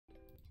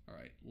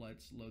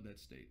let's load that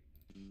state.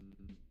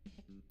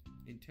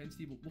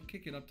 Intensity, we'll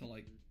kick it up to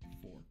like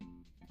 4.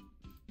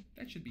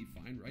 That should be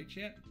fine, right,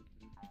 chat?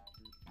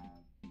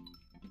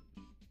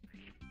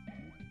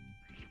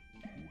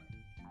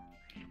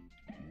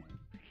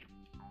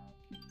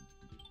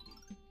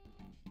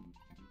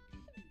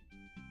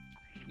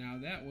 Now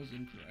that was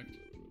incorrect.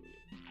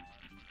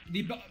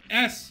 The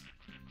S!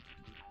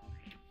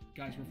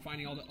 Guys, we're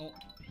finding all the... Oh,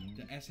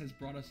 the S has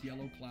brought us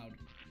yellow cloud.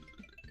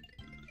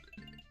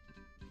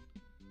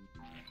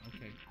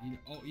 Okay.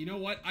 You know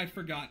what? I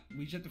forgot.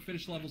 We just have to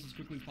finish levels as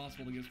quickly as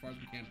possible to get as far as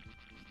we can.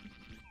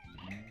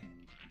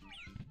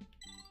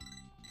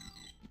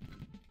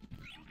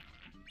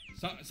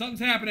 Something's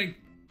happening.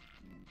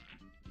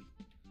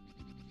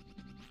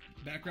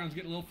 Background's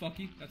getting a little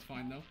fucky. That's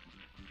fine, though.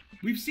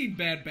 We've seen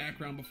bad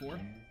background before.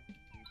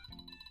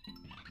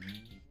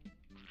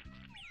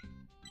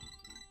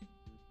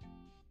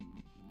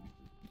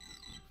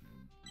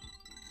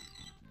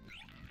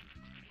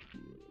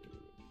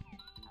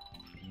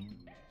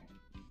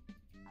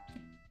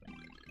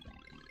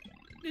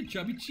 They're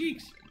chubby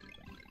cheeks.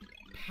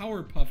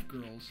 Powerpuff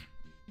Girls.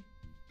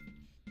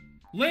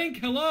 Link,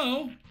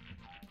 hello!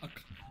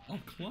 A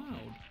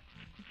cloud.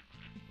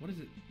 What is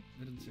it?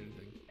 That didn't say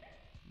anything.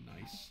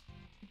 Nice.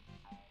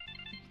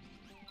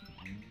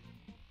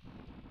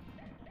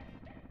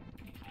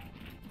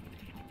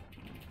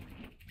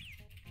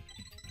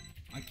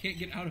 I can't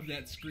get out of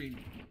that screen.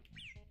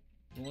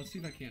 Well, let's see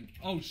if I can.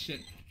 Oh,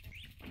 shit.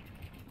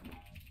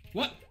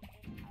 What?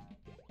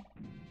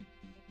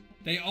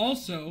 They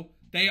also,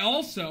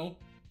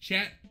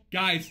 chat,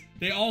 guys,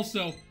 they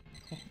also...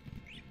 Oh.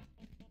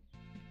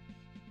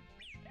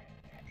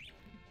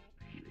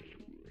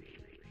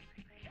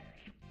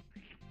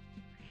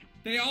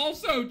 They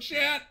also,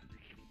 chat!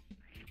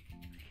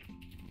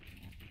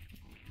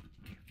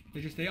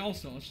 They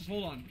also, let's just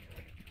hold on.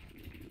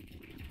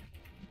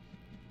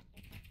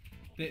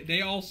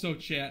 They also,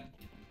 chat.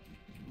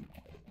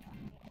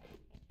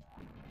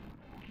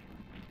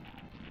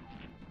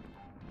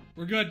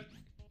 We're good.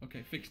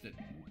 Okay, fixed it.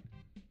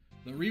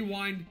 The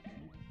rewind.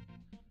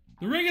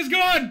 The ring is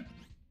gone!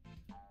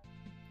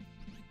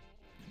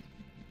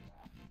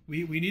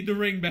 We need the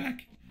ring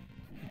back.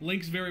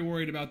 Link's very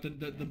worried about the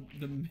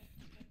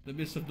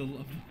miss of the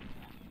love.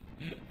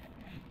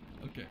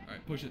 Okay,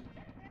 alright, push it.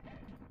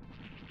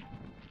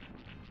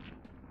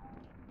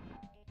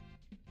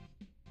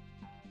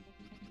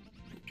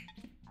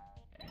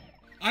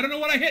 I don't know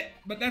what I hit,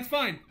 but that's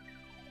fine.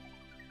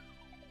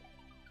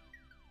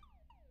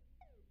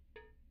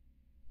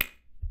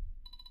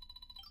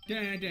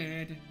 Da,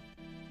 da, da.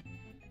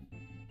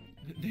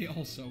 They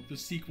also, the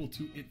sequel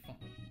to It Follows.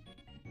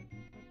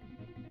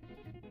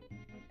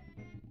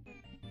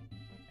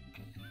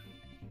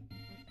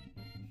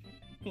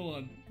 Hold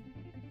on.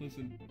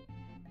 Listen. Oh,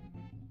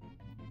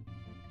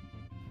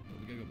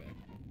 we gotta go back.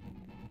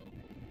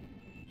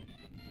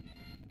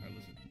 Alright,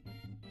 listen.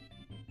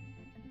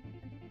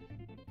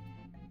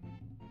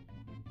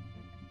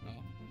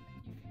 Oh.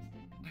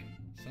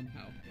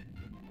 Somehow.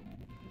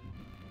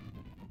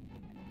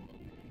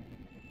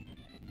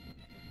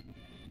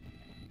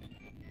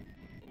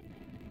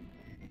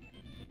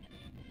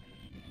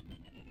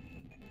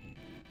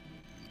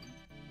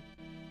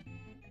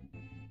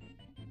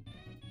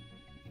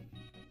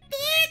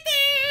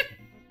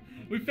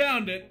 We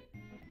found it.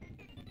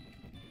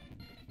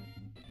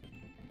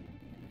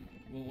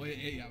 Well, wait,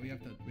 yeah, we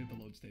have to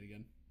load state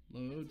again.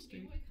 Load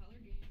state.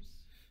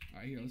 All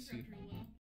right, here, let's see.